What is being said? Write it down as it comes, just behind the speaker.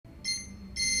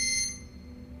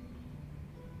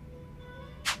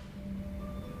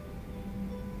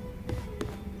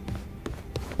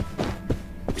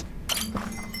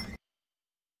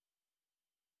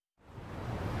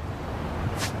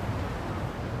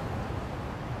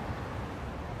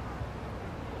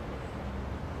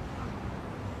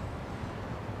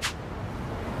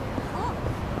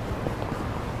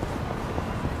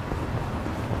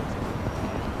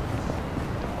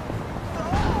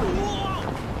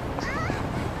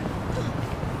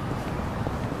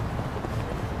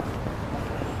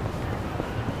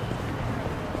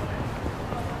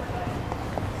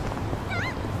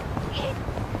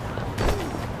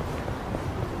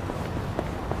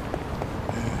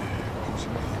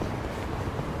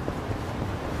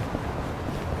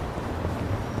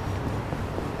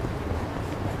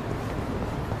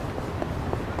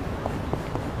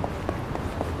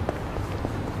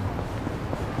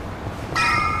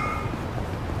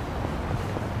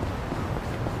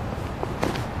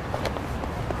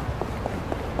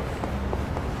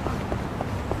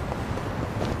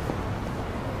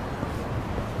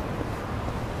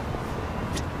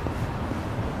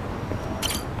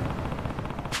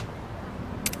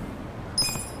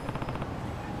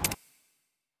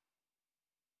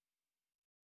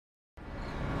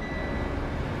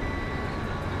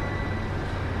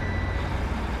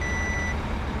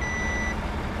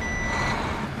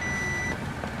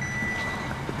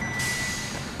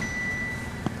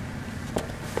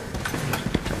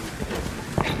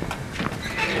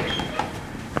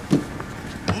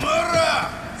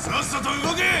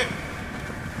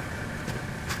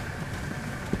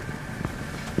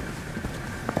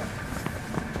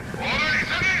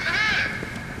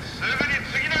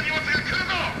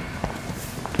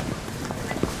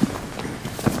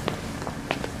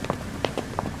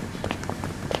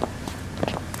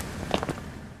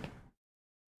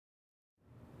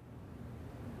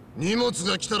荷物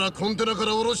が来たらコンテナか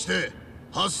ら下ろして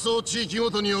発送地域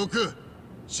ごとに置く。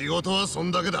仕事はそ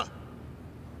んだけだ。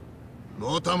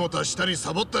もたもたしたり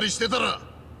サボったりしてたら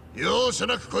容赦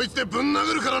なくこいつでぶん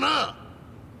殴るからな。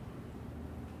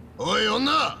おい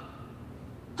女。は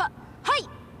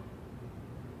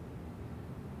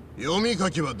い。読み書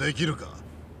きはできるか？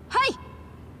はい。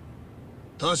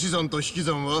足し算と引き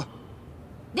算は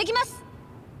できます。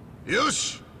よ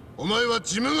し、お前は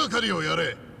事務係をや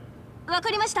れ。わか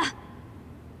りました。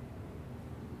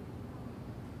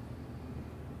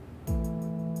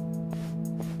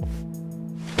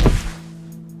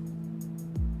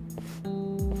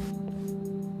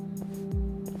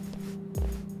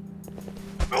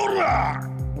おら！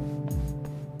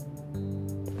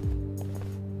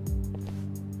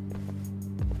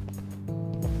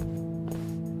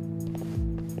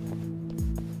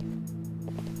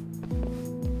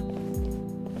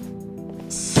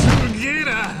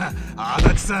足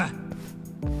立さん、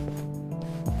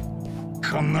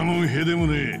こんなもんへでも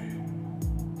ねえ。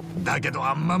だけど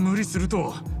あんま無理する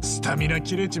とスタミナ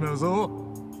切れちまうぞ、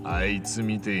あいつ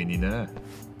みてえにな。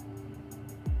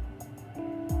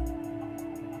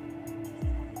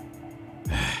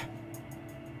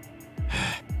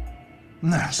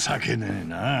情けねえ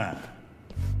な。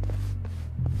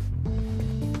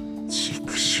ち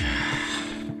くしょ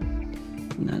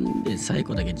う、なんで最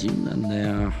後だけジムなんだ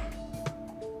よ。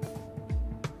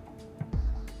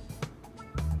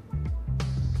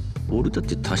俺だっ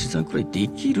て足し算くらいで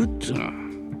きるっつうの。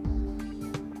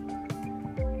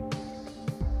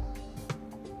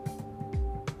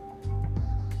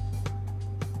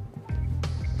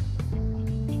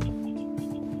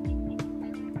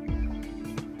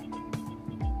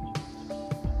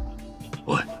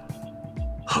おい、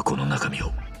箱の中身を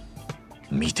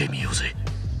見てみようぜ。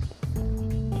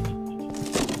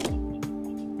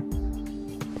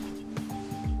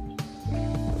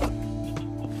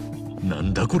な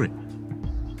んだこれ。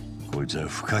こいつは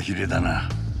フカヒレだな。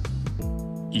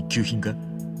一級品か、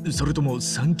それとも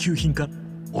三級品か。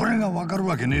俺が分かる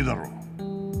わけねえだろ。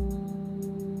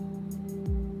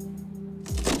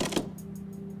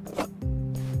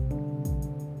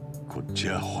こっち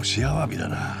は干しアワビだ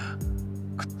な。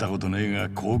食ったことねえが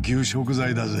高級食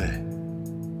材だぜ。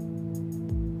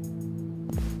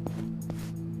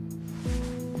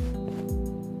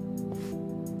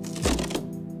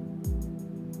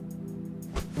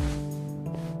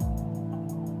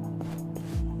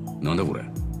なんだこれ、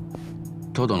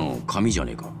ただの紙じゃ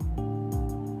ねえか。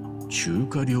中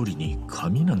華料理に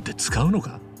紙なんて使うの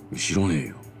か？知らねえ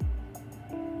よ。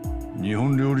日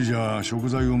本料理じゃ食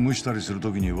材を蒸したりする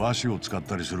ときに和紙を使っ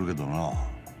たりするけどな。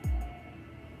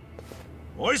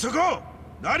おいそこ、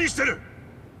何してる？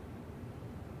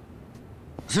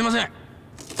すいません、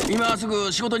今す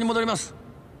ぐ仕事に戻ります。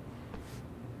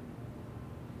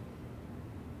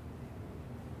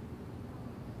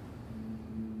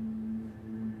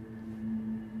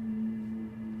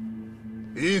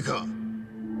いいか、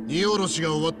荷下ろし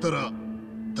が終わったら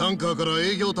タンカーから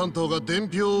営業担当が伝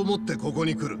票を持ってここ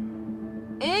に来る。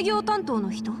営業担当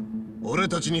の人？俺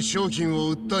たちに商品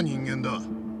を売った人間だ。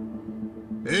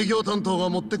営業担当が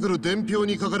持ってくる伝票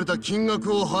に書かれた金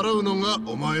額を払うのが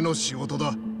お前の仕事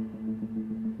だ。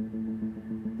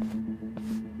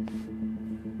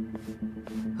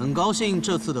很高兴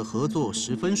这次的合作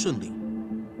十分顺利。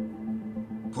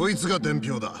こいつが伝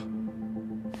票だ。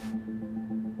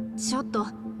ちょっと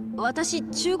私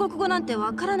中国語なんて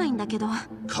わからないんだけど。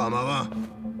構わ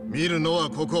ん。見るのは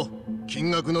ここ、金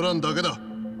額の欄だけだ。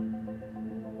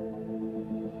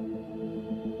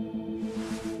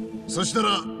そした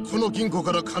らこの金庫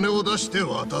から金を出して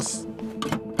渡す。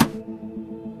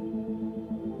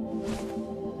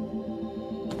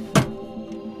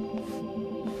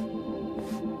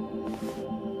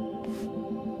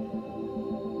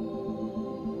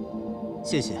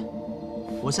谢谢，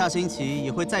我下星期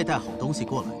也会再带好东西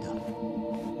过来的。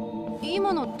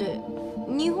今のって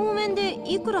日本円で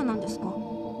いくらなんですか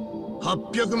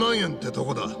？800万円ってと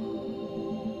こだ。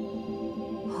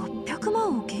800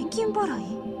万を現金払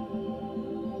い？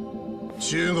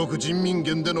中国人民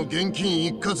元での現金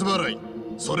一括払い、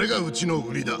それがうちの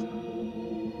売りだ。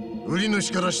売り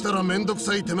主からしたらめんどく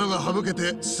さい手間が省け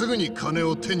てすぐに金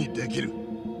を手にできる。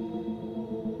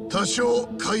多少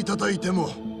買い叩いても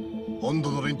本土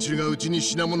の連中がうちに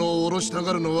品物を卸した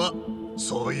がるのは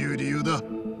そういう理由だ。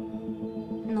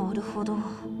なるほど。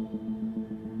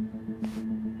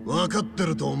分かって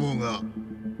ると思うが、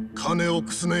金を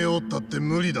くすねようったって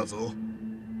無理だぞ。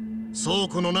倉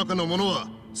庫の中のものは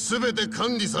全て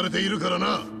管理されているから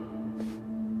な。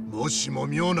もしも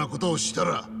妙なことをした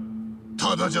ら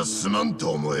ただじゃ済まん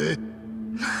と思え。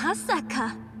まさ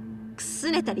か。く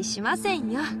すねたりしません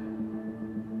よ。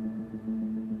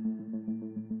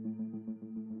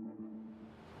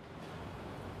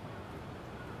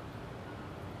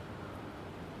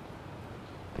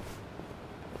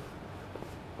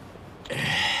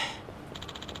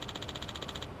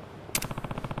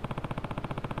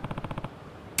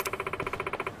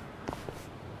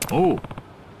おう。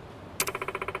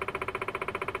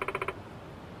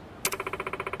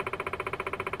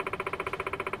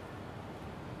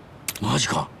マジ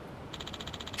か。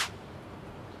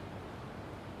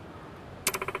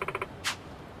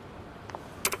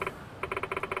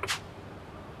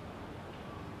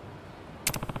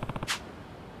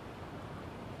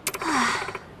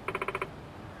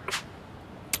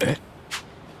え？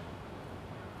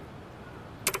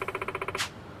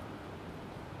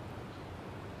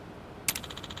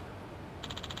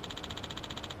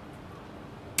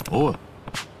おい。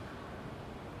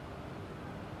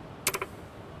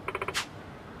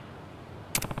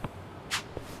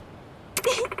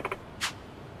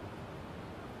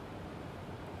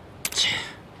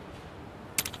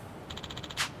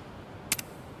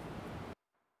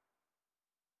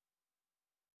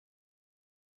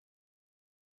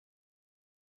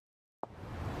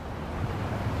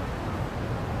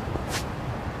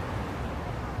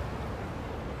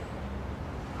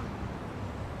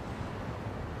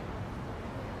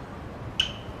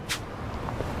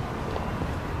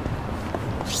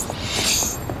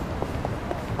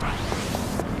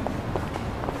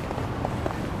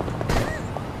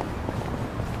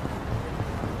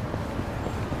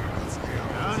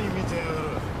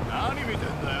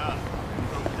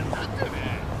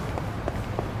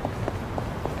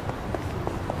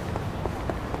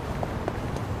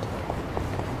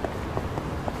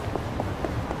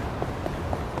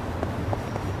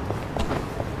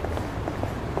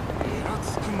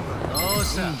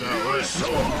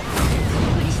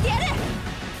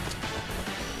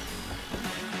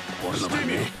俺の番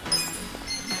ね。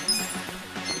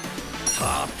と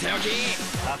っておき。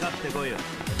かかってこいよ。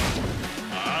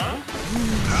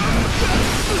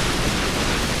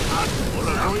ほ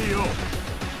ら来いよ。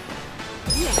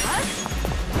行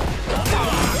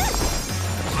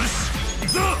く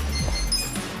ぞ。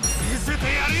見せて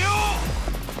やるよ。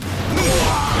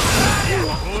来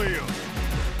いよ。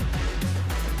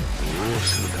どう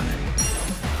するかね。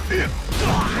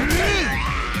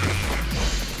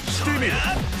してみる。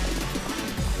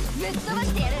ぶっ飛ば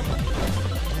してやる。も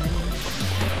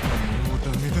う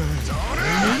ダメだ。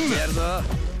やるぞ。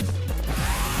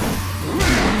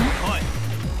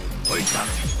おい来た。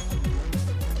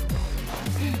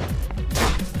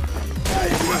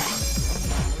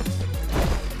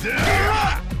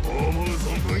思う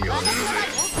存分やめるぜ。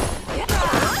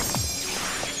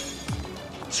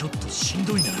ちょっとしん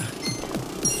どいな。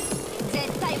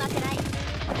絶対負けない。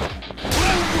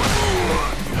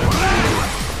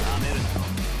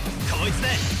こいつで。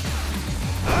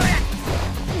俺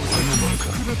の番か。く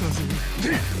らだぜ。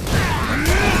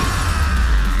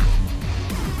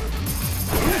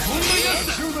そんなやつ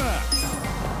だ。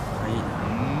いいな。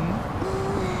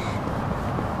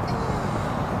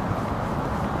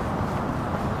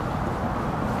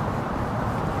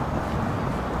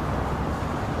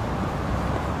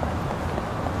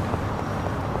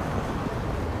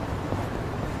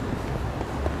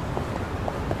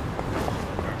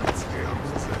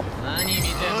何見て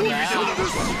んだよ。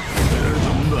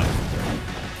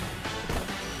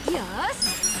よし。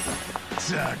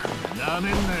ザクなめ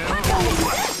んなよ。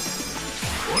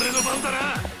俺の番だな。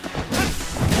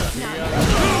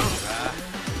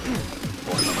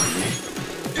俺の番ね。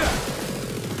や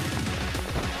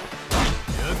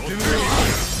ってみろ。ど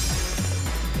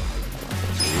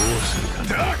うするかね。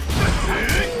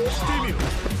してみろ。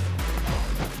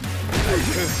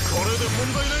これで問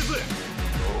題ないぜ。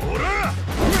ほら。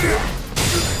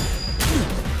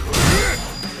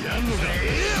やんのか。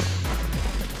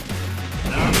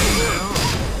なめんなよ。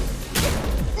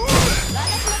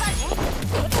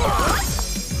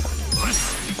よし、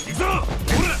行くぞ。ほ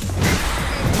ら。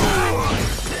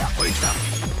おい来た。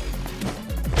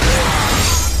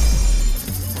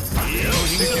よ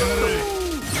し、来やがれ。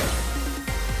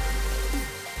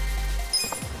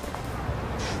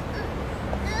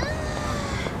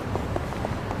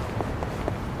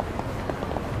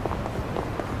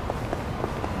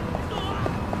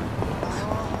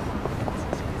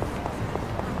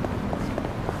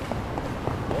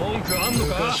文句あんの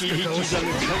か。よし。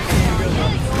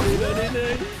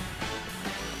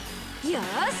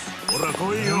ほら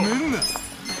来いよ。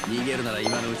逃げるなら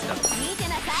今のうちだ。見て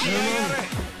なさい。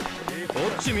こ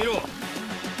っち見ろ。な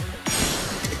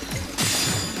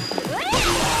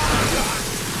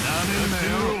め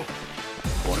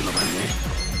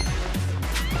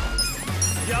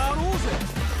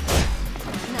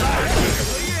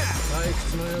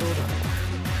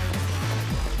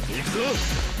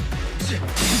俺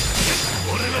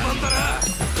の番だな。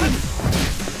俺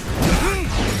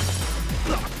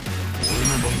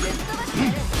の番か。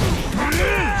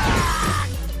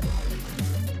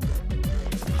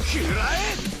食らえ。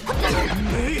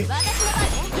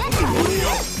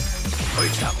おい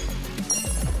来た。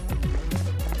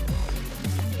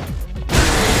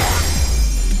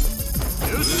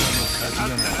よし、勝った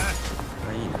な。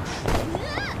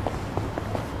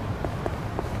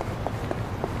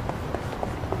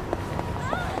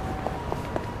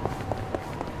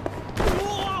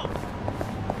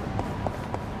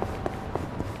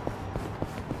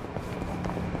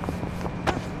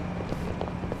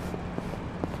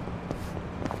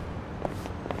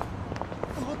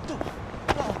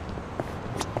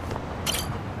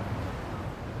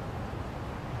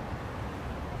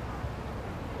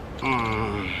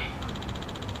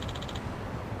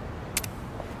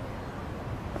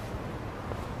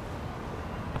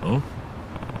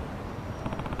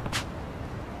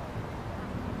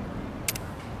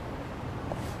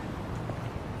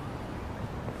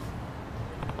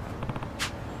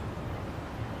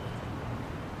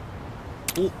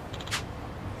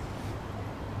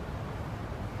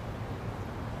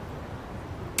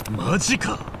マジ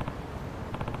か。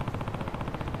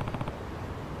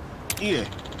いえ。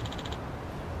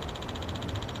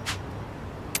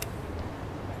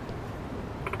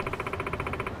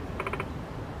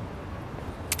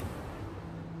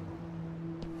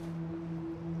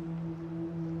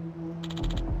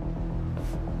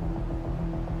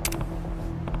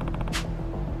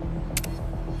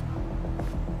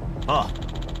ああ。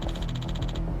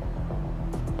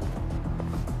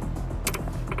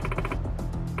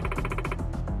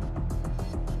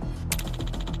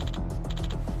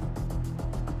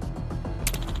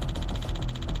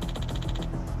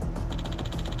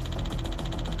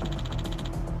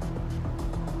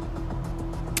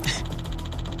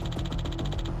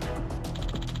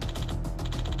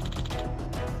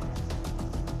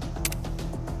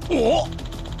おっ、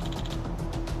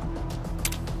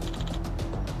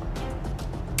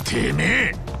てめ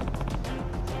え。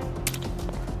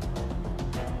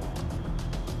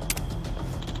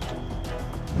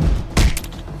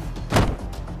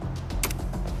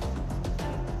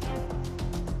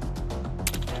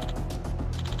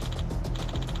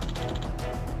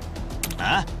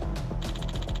あ？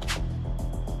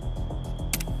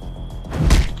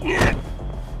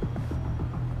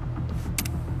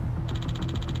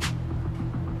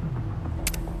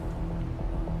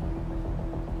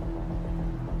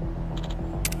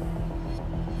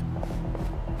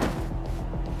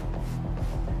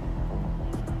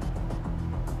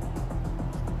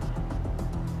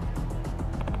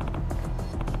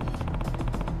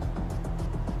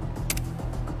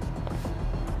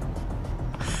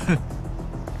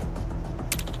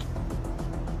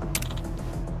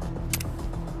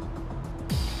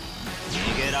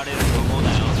られると思う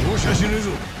なよ。容赦しねえぞ。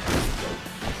よ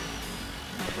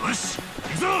し、行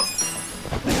くぞ。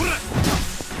ほら、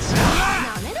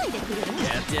なめないでくれる。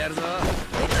やってやるぞ。よし。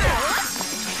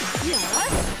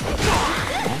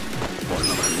俺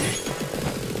の番ね。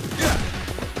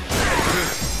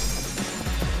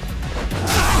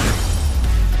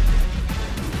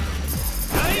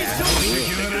大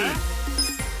丈夫だな。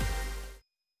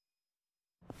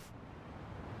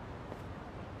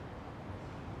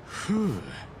ふう、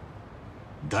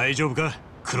大丈夫か、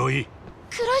黒井。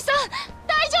黒井さん、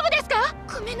大丈夫ですか？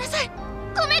ごめんなさい、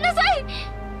ごめんなさい。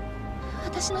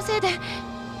私のせいで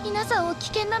皆さんを危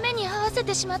険な目に遭わせ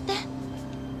てしまって。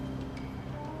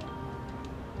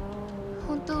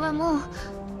本当はもう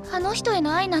あの人へ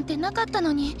の愛なんてなかった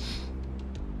のに、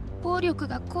暴力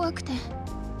が怖くて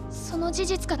その事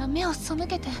実から目を背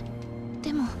けて。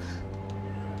でも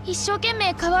一生懸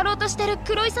命変わろうとしてる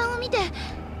黒井さんを見て、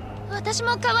私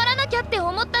も変わらなきゃって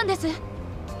思ったんです。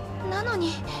なの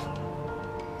に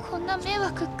こんな迷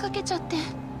惑かけちゃって。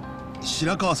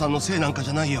白川さんのせいなんか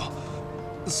じゃないよ。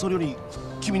それより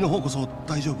君の方こそ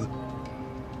大丈夫？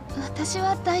私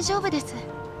は大丈夫です。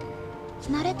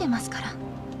慣れてますから。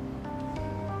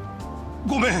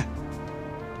ごめん、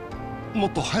も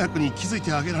っと早くに気づい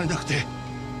てあげられなくて。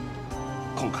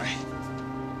今回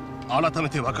改め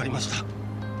て分かりました。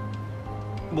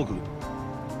僕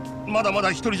まだま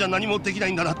だ一人じゃ何もできな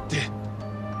いんだなって。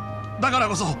だから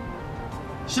こそ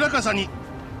白川さんに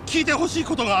聞いてほしい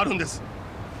ことがあるんです。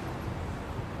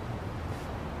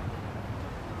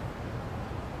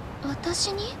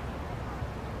私に？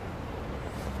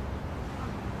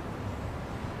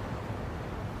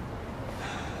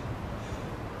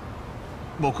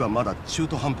僕はまだ中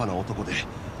途半端な男で、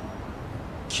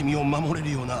君を守れ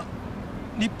るような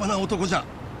立派な男じゃ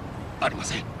ありま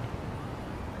せん。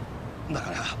だ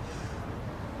から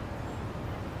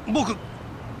僕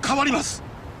変わります。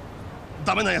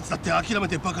ダメなやつだって諦め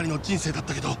てばかりの人生だっ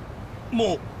たけど、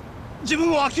もう自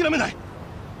分を諦めない。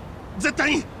絶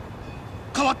対に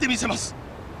変わってみせます。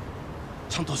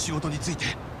ちゃんと仕事について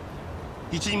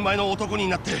一人前の男に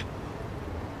なって、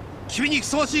君にふ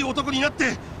さわしい男になっ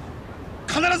て、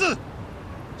必ず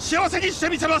幸せにして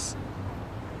みせます。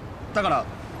だから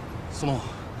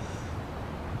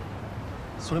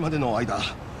それまでの間、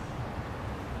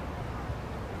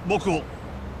僕を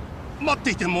待っ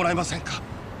ていてもらえませんか。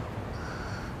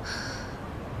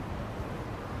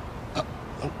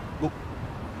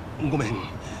ごめん、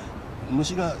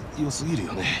虫が良すぎる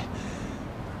よね。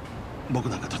僕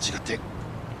なんかと違って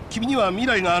君には未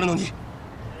来があるのに。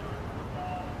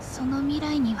その未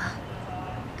来には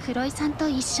黒井さんと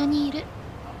一緒にいる。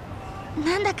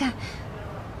なんだか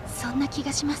そんな気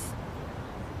がします。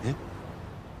え？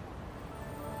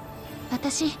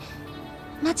私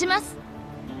待ちます。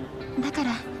だか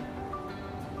ら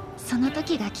その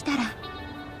時が来たら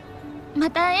ま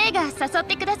た映画誘っ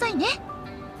てくださいね。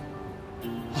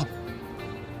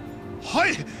は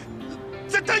い、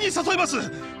絶対に誘います。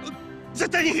絶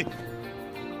対に。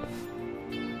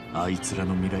あいつら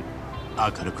の未来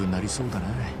明るくなりそうだな。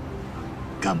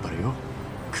頑張れよ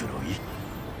黒い。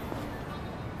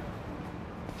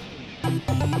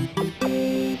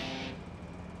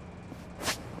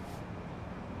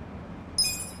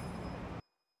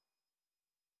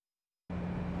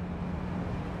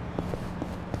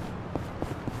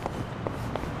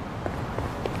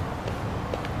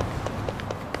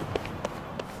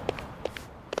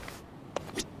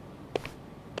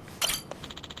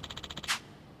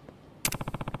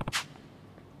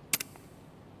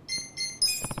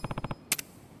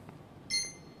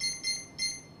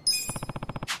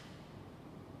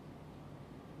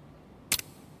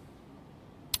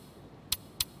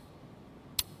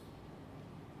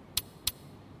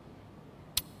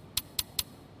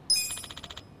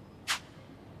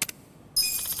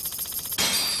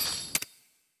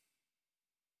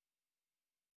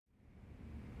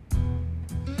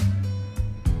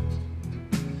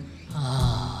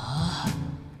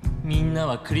みんな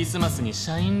はクリスマスに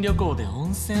社員旅行で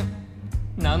温泉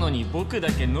なのに、僕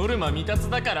だけノルマ未達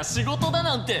だから仕事だ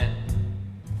なんて。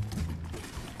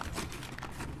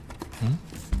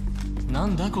な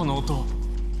んだこの音。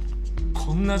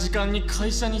こんな時間に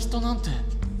会社に人なんて。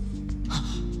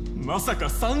まさか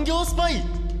産業スパイ。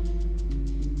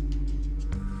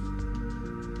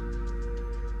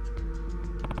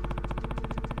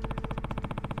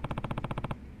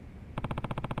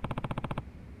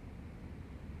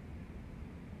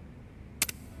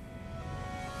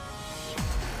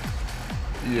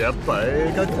やっぱ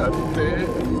映画館って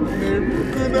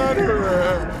眠くなる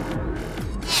わ。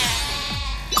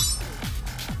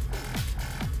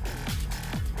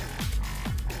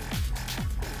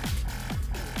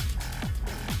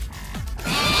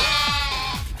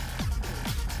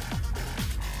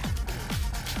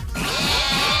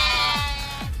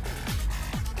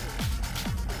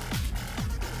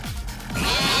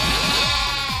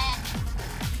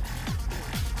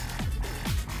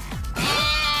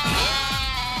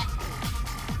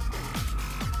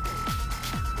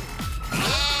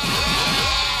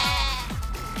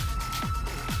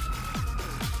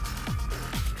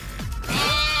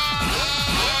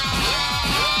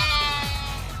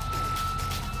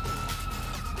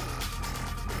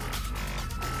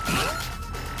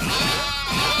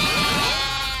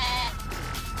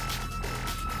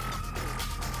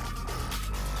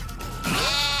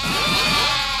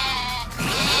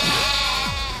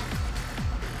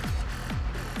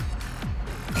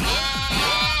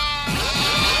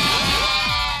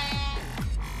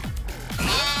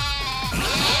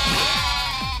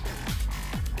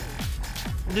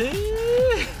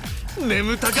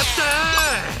眠たかっ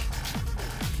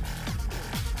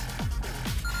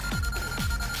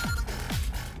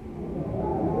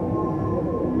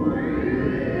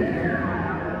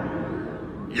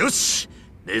た。よし、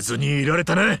寝ずにいられ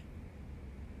たな。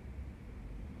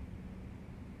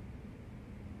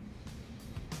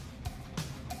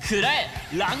くらえ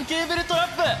ランケーブルトラ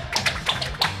ップっ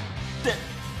て。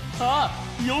ああ、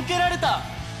避けられた。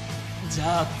じ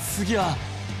ゃあ次は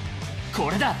こ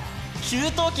れだ。給湯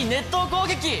器熱湯攻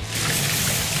撃。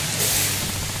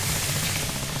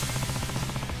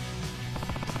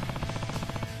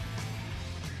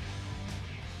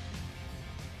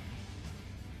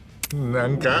な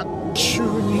んか急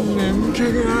に眠気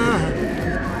が。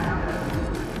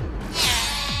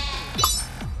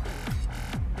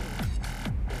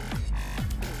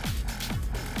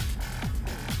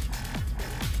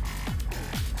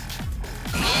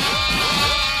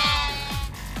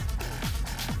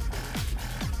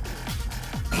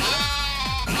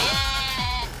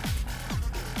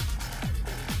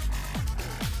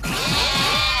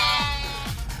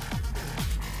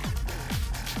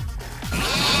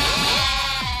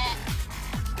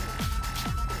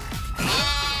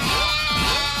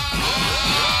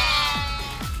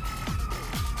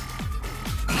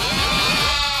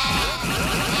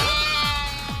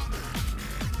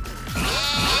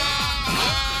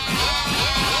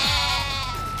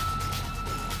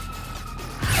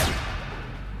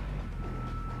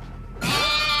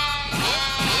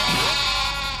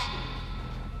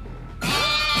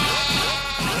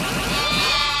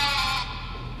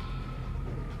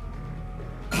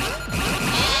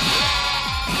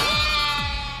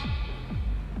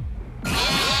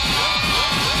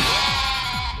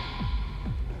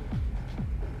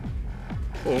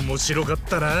面白かっ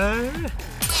たな。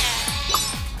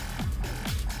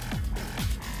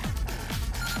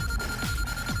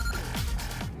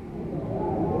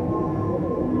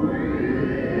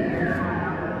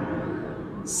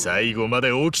最後ま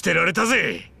で起きてられた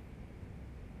ぜ。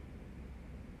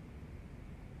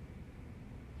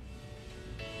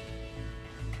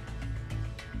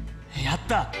やっ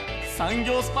た、産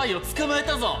業スパイを捕まえ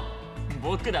たぞ。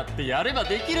僕だってやれば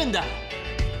できるんだ。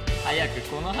早く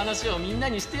この話をみんな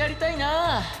にしてやりたい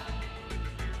な。あ、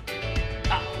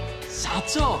社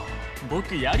長、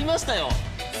僕やりましたよ。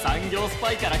産業ス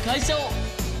パイから会社を。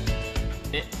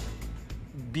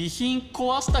備品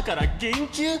壊したから減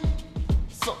給？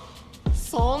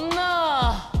そん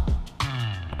な。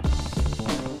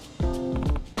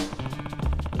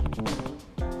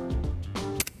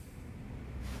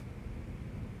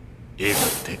映画っ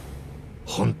て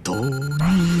本当にい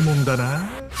いもんだな。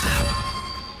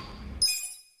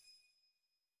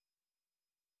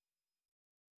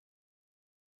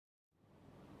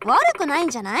悪くないん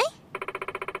じゃない？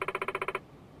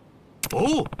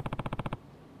おう、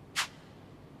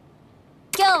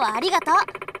今日はありがとう。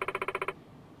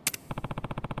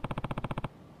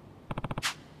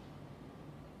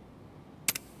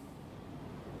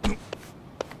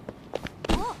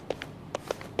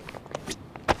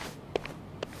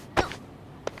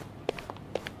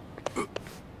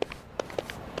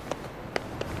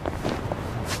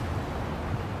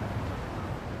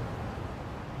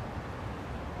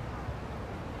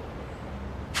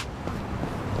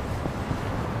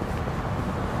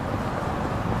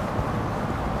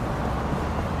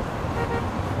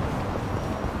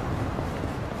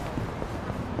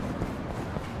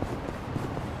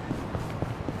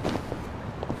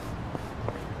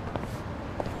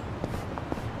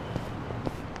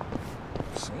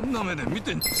そんな目で見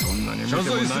てん。そんなに見て謝も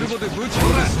ない。罪するまでぶち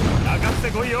殺す。上がっ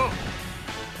てこいよ。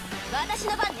私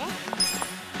の番ね。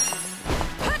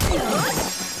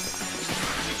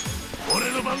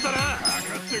俺の番だな。かか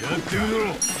ってやってみろ。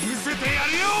見せてや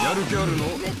るよ。やる気あるの？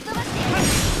ぶっ飛ばして。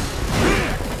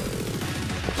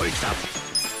おい、来た。と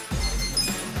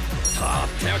っ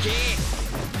ておき。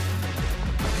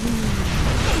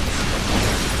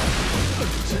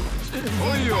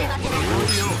おいよ。ほら、お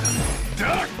いよ。だ。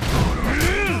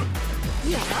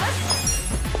よし。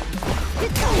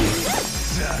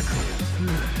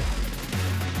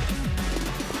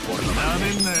俺のなめ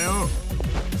んなよ。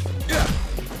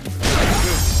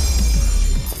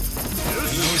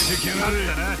申し訳ない。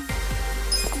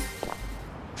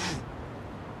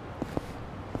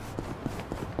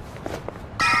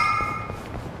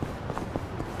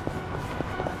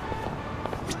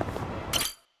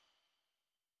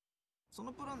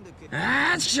あ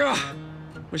あ、ちくしょ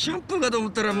う。シャンプーかと思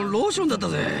ったらもうローションだった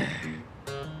ぜ。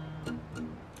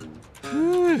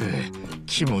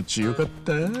気持ちよかっ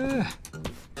た。あれ、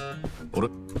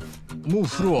もう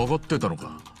風呂上がってたの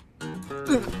か。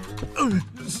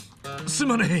す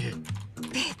まねえ。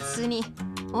別に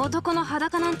男の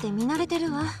裸なんて見慣れて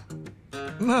るわ。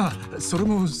まあそれ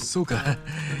もそうか。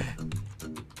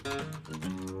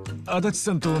足立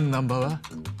さんとナンバーは？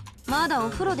まだお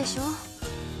風呂でしょ。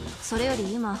それよ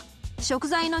り今食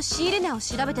材の仕入れ値を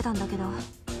調べてたんだけど、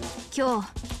今日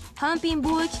単品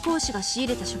貿易公使が仕入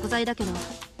れた食材だけど、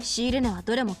仕入れ値は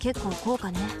どれも結構高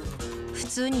価ね。普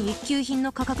通に一級品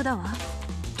の価格だわ。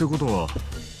ってことは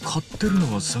買ってる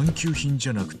のは3級品じ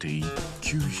ゃなくて1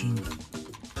級品。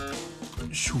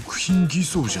食品偽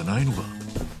装じゃないのか？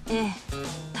ええ、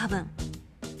多分。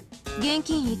現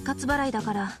金一括払いだ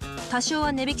から多少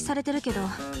は値引きされてるけど、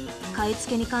買い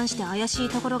付けに関して怪しい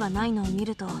ところがないのを見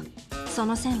るとそ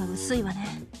の線は薄いわ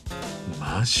ね。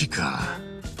マジか。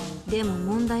でも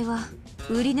問題は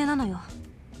売値なのよ。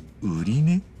売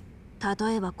値？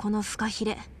例えばこのフカヒ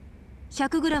レ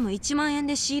 100g1 万円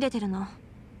で仕入れてるの。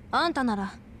あんたな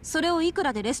らそれをいく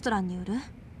らでレストランに売る？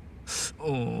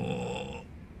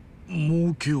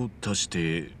儲けを足し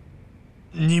て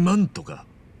2万とか。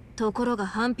ところが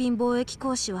単品貿易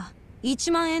公使は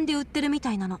1万円で売ってるみ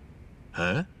たいなの。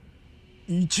え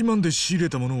？1万で仕入れ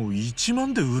たものを1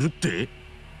万で売るって？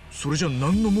それじゃ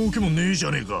何の儲けもねえじ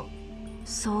ゃねえか。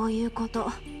そういうこ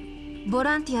と。ボ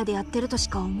ランティアでやってるとし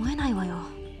か思えないわよ。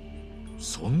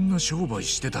そんな商売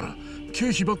してたら経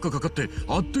費ばっかかかって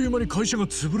あっという間に会社が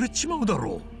潰れちまうだ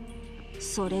ろう。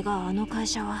それがあの会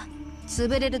社は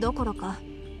潰れるどころか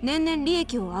年々利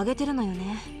益を上げてるのよ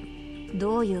ね。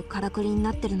どういうからくりに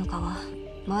なってるのかは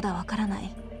まだわからな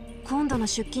い。今度の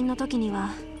出勤の時に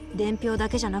は伝票だ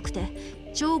けじゃなく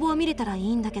て帳簿を見れたらい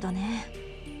いんだけどね。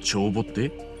帳簿っ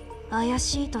て？怪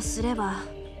しいとすれば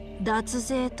脱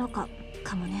税とか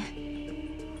かもね。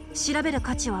調べる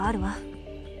価値はあるわ。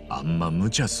あんま無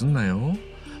茶すんなよ。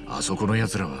あそこの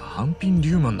奴らは半品リ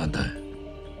ューマンなんだ。へ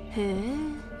え、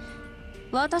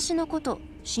私のこと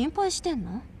心配してん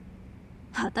の？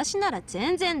私なら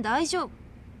全然大丈夫。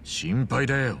心配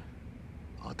だよ。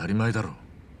当たり前だろ。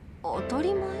当た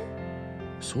り前？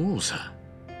そうさ、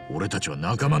俺たちは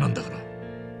仲間なんだから。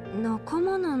仲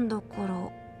間なんだか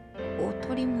ら当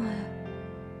たり前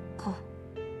か。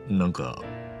なんか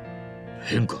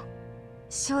変か？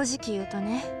正直言うと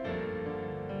ね、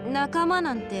仲間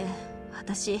なんて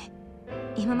私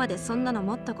今までそんなの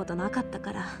持ったことなかった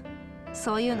から、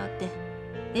そういうのって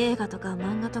映画とか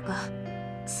漫画とか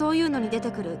そういうのに出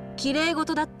てくる綺麗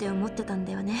事だって思ってたん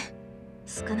だよね。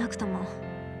少なくとも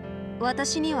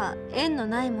私には縁の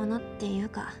ないものっていう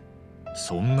か。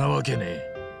そんなわけね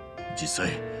え。実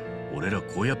際俺ら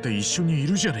こうやって一緒にい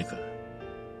るじゃねえか。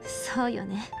そうよ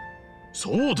ね。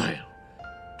そうだよ。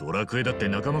ドラクエだって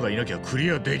仲間がいなきゃクリ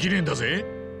アできねえんだぜ。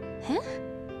え？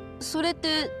それっ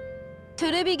て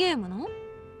テレビゲームの？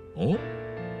おう。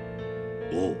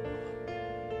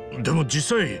でも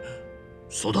実際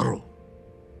そうだろう。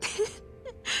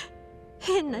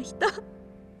変な人。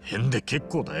変で結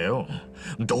構だよ。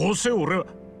どうせ俺は。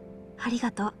あり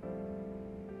がとう。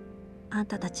あん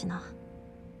たたちの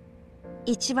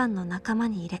一番の仲間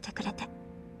に入れてくれて。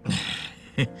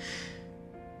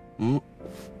ん？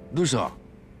どうした？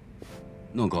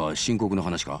なんか深刻な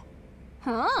話か？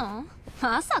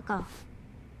まさか。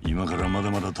今からまだ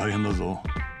まだ大変だぞ。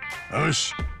よ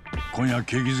し、今夜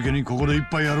景気づけにここで一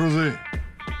杯やろうぜ。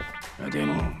で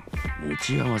も打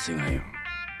ち合わせがよ。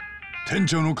店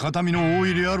長の形見の大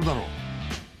入りあるだろ。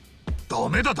ダ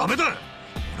メだダメだ。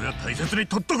俺は大切に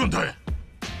取っとくんだ。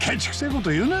ケチくせえこ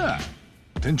と言うな。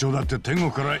店長だって天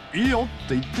国からいいよっ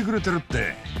て言ってくれてるっ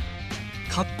て。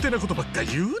勝手なことばっか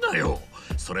言うなよ。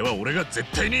それは俺が絶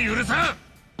対に許さん。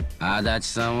足立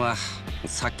さんは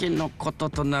酒のこと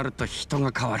となると人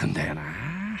が変わるんだよな。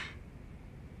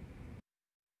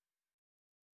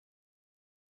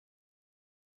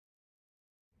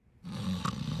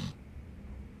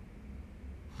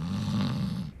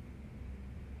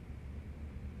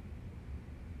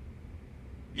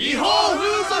違法風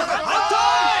俗反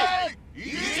対！一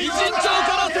陣町か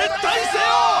ら撤退せよ！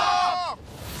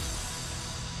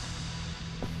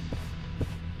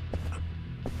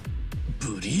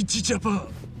ブリーチジャパン。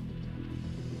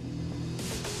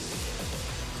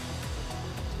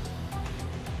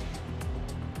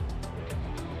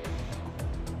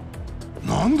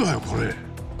なんだよこれ。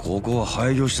ここは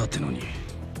廃業したってのに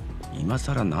今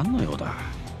さら何の用だ。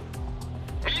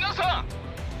皆さん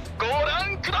ご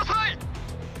覧ください。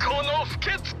この不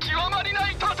潔極まりな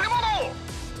い建物。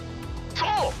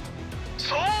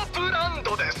そうブラン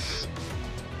ドです。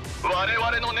我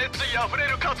々の熱意あふれ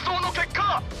る活動の結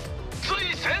果、つ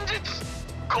い先日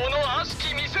この悪し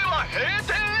き店は閉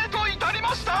店へと至り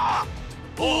ました。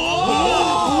我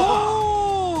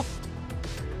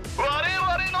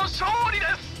々の勝利で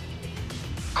す。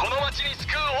この町に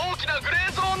救う大きなグレ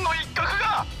ーゾーンの一角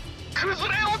が崩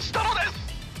れ落ちたのです。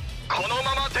この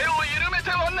まま手を緩め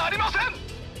てはなりません。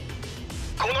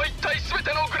この一帯全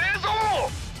てのグレーゾーンを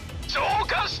浄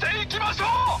化していきましょう。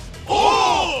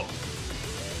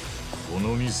こ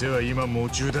の店は今夢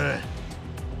中だ。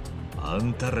あ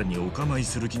んたらにお構い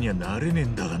する気にはなれねえ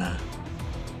んだがな。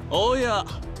おや、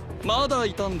まだ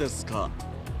いたんですか。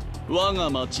我が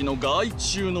町の害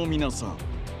虫の皆さん。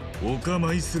お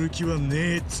構いする気は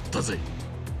ねえっつったぜ。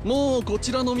もうこ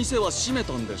ちらの店は閉め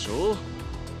たんでしょう。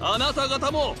あなた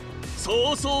方も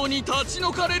早々に立ち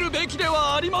退かれるべきで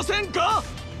はありませんか。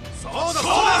そうだそう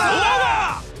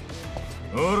だ。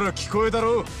ほら聞こえだ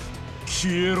ろ。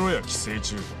消えろや寄生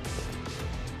虫。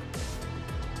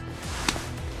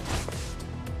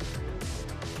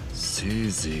せ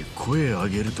いぜい声上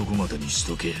げるとこまでにし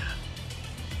とけや。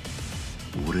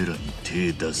俺らに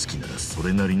手出す気ならそ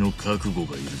れなりの覚悟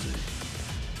がいるぜ。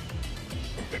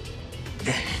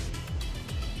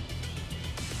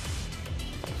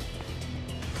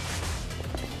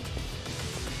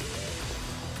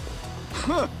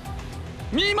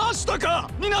見ましたか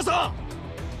皆さん。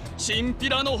チンピ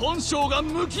ラの本性が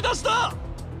むき出した。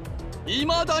未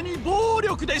だに暴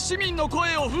力で市民の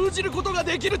声を封じることが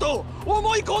できると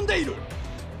思い込んでいる。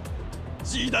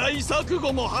時代錯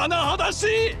誤も甚だしい。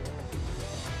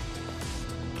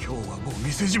今日はもう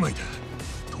店じまいだ。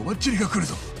とばっちりが来る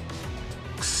ぞ。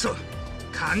くそ、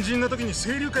肝心な時に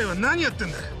清流会は何やって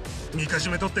んだ。みかじ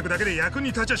め取ってくだけで役に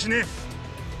立ちゃしねえ。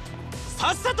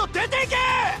さっさと出ていけ。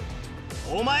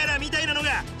お前らみたいなの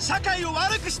が社会を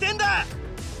悪くしてんだ。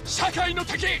社会の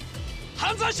敵、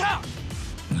犯罪者。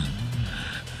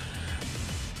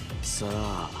さ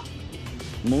あ、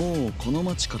もうこの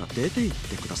町から出て行っ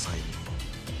てくださいよ。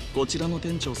こちらの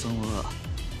店長さんは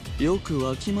よく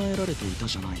わきまえられていた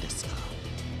じゃないですか。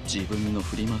自分の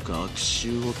振りまく悪臭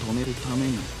を止めるため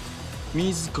に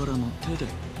自らの手で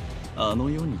あの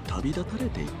世に旅立たれ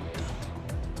ていっ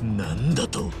た。なんだ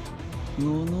と。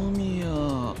野々宮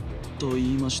と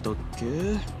言いましたっけ。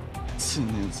常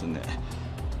々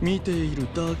見ている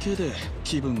だけで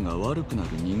気分が悪くなる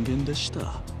人間でし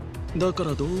た。だか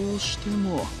らどうして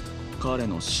も彼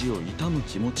の死を悼む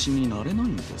気持ちになれない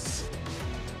んです。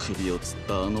首を吊っ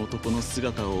たあの男の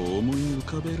姿を思い浮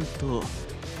かべると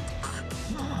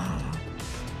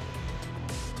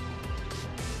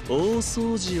大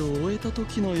掃除を終えた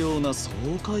時のような爽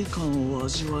快感を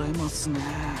味わえますね。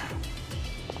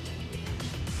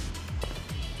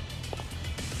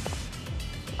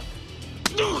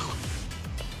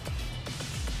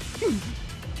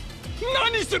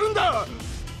何するんだ。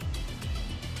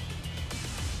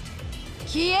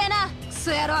消えなクソ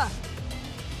野郎。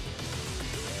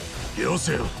よ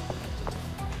せよ。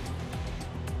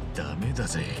ダメだ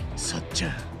ぜさっちゃ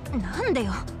ん。なんで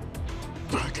よ。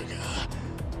バカ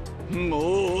が。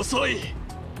もう遅い。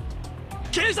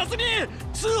警察に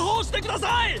通報してくだ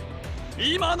さい。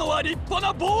今のは立派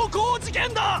な暴行事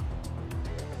件だ。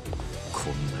こ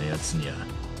んなやつには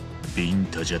ビン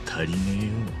タじゃ足り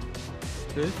ね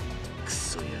えよ。ク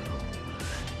ソ野郎には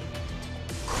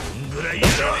こんぐらいやら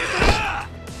ねえか。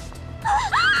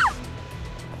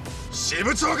支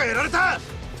部長がやられた。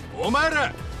お前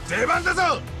ら出番だ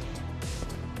ぞ。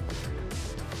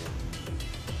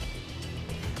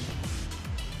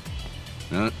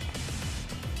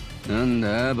なん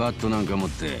だバットなんか持っ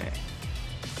て。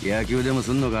野球でも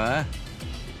すんのか。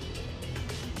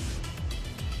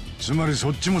つまり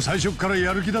そっちも最初から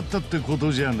やる気だったってこ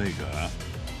とじゃねえか。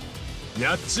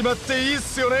やっちまっていいっ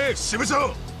すよね支部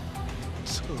長。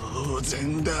当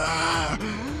然だ。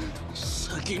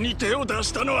先に手を出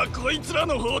したのはこいつら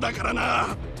の方だから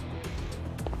な。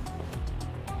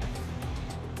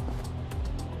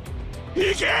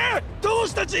行け同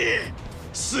志たち。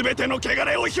全ての汚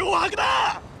れを漂白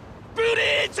だ。ブリ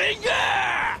ーチング。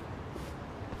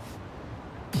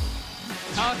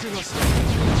覚悟して。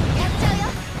やっちゃうよ。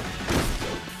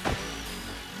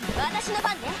私の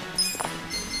番ね。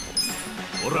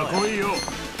ほら来いよ。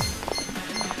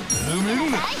ぬめる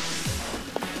な。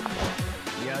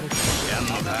やんの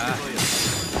か。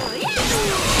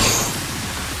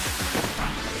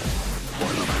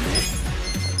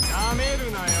やめ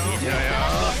るなよ。見てろよ。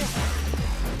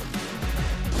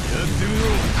やってみろ。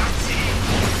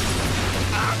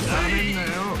やめんなよ。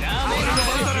やめるの番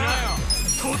だな。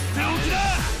とっておきだ。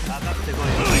かかってこい。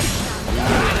今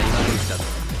の来たぞ。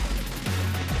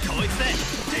こいつで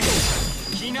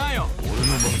来なよ。俺の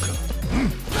番か。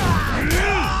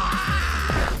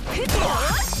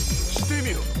来てみ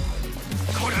ろ。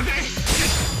これで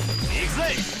行くぜ。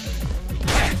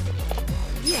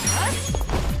よし。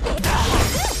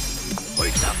おい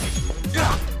来た。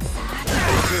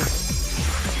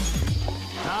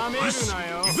なめるな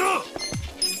よ。行くぞ。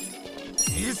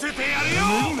見せてやるよ。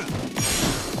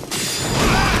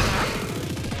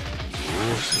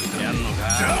やんのか。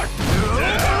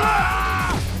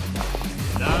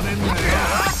なめんなよ。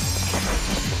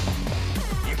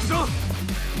行くぞ。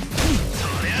そ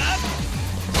りゃ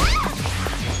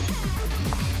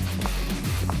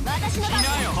私の番ね。来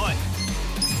なよ。おい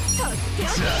とってお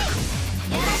き。来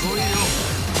いよ。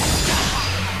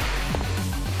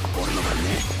俺の番ね。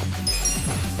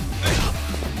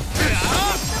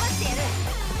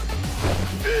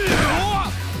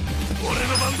俺の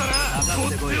番だな。とっ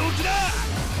ておきだ。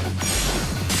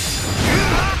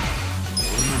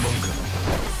俺の番か。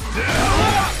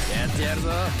やってやるぞ。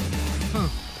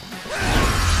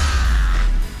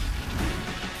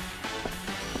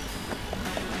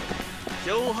脅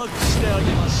迫してあげ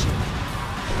ましょ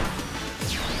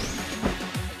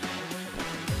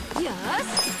よし。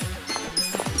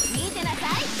見てなさ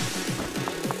い。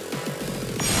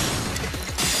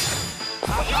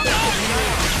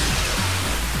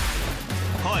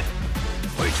おい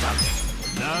おい来た。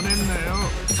なめんなよ。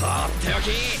とっておき。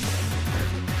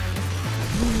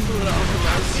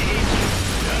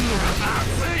やんのか。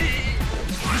熱い。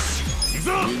よし行くぞ。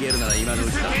逃げるなら今のう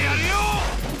ちだ。見せてやるよ。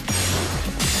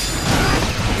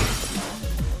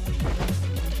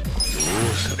ど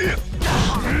うする。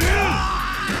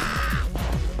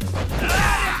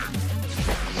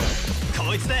こ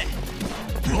いつで。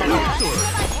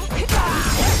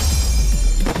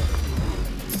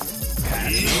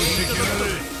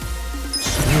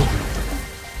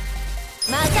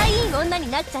またいい女に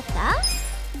なっちゃった。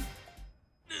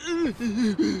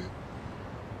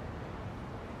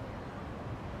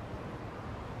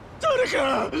誰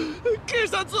か警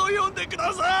察を呼んでく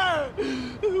ださい。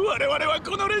我々は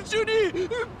この連中に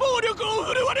暴力を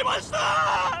振るわれまし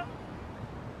た。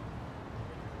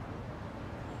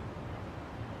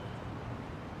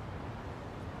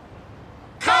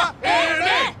帰れ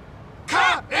帰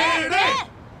れ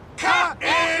帰れ帰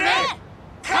れ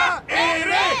帰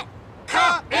れ帰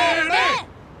れ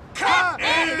帰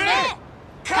れ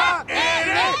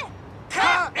帰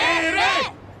れ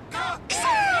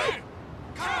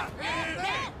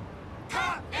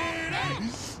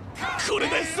これ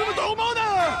で済むと思う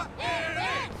な。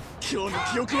今日の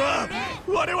記憶は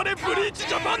我々ブリーチ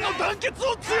ジャパンの団結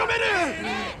を強め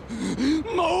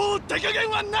る。もう手加減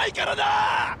はないから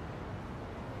な。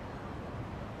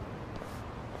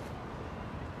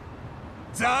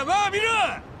ざまあ見ろ。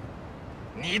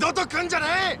二度と来んじゃ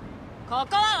ない。こ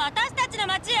こは私たちの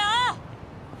町よ。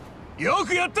よ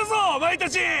くやったぞお前た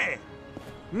ち。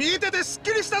見ててすっ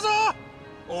きりしたぞ。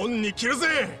恩に着る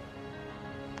ぜ。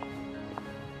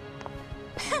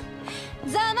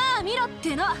ざまあ見ろっ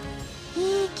ての。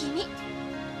いい気味。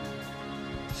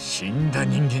死んだ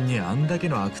人間にあんだけ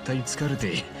の悪態つかれ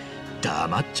て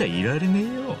黙っちゃいられねえ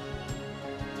よ。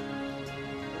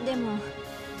でも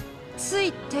つ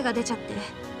い手が出ちゃって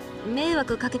迷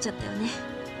惑かけちゃったよね。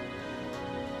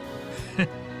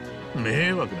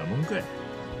迷惑なもんか。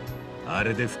あ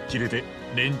れで吹っ切れて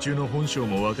連中の本性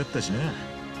も分かったしな。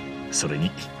それ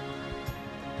に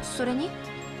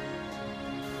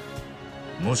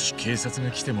もし警察が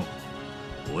来ても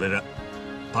俺ら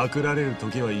パクられる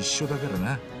時は一緒だから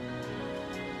な。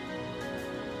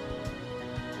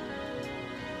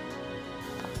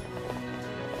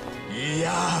い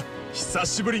やー久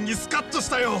しぶりにスカッと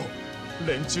したよ。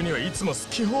連中にはいつも好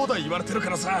き放題言われてるか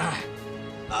らさ。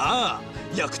ああ、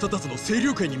役立たずの清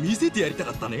涼会に見せてやりた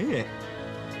かったね。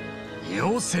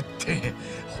よせって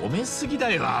褒めすぎ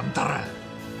だよあんたら。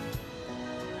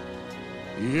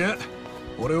いや、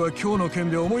俺は今日の件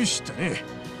で思い知ったね。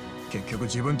結局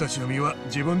自分たちの身は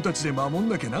自分たちで守ん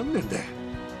なきゃなんねんだ。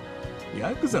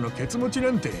ヤクザのケツ持ち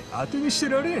なんて当てにして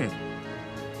られん。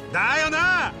だよ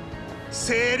な。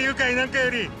清流会なんかよ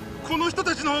りこの人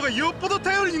たちの方がよっぽど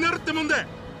頼りになるってもんだ。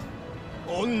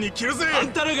恩に着るぜ。あん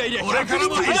たらがいりゃ俺から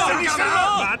も一緒にしてるぞ。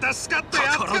またスカッと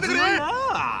やっつけてくれ。